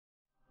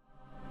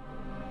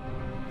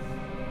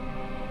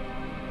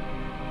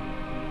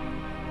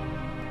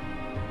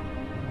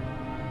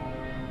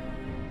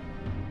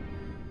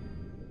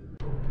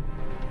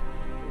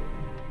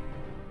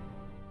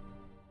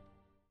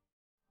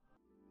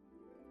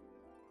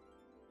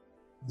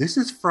This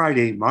is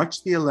Friday,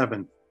 March the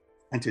 11th,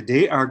 and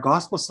today our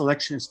gospel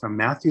selection is from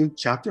Matthew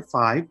chapter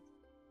 5,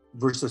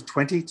 verses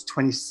 20 to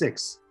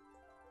 26.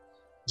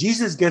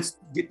 Jesus gets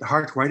the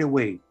heart right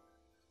away.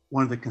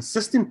 One of the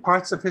consistent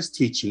parts of his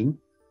teaching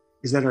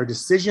is that our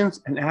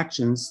decisions and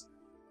actions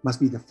must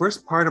be the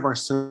first part of our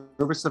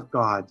service of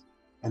God,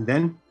 and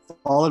then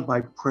followed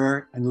by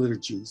prayer and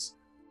liturgies.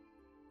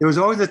 There is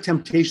always a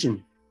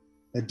temptation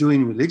that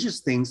doing religious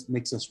things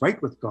makes us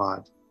right with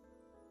God.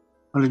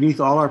 Underneath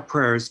all our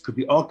prayers could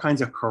be all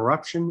kinds of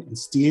corruption and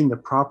stealing the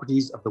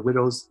properties of the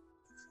widows,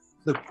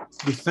 the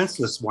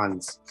defenseless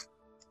ones.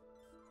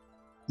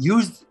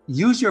 Use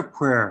your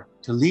prayer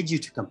to lead you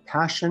to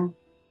compassion,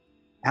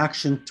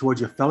 action towards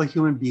your fellow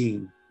human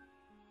being.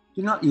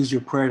 Do not use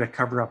your prayer to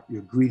cover up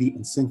your greedy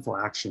and sinful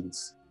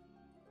actions.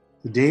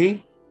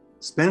 Today,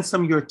 spend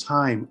some of your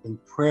time in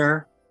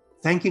prayer,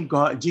 thanking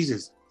God,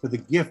 Jesus, for the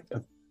gift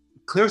of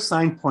clear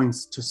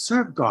signposts to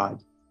serve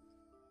God.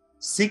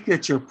 Seek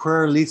that your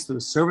prayer leads to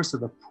the service of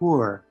the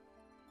poor,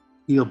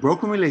 heal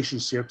broken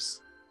relationships,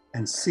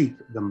 and seek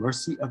the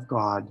mercy of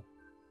God.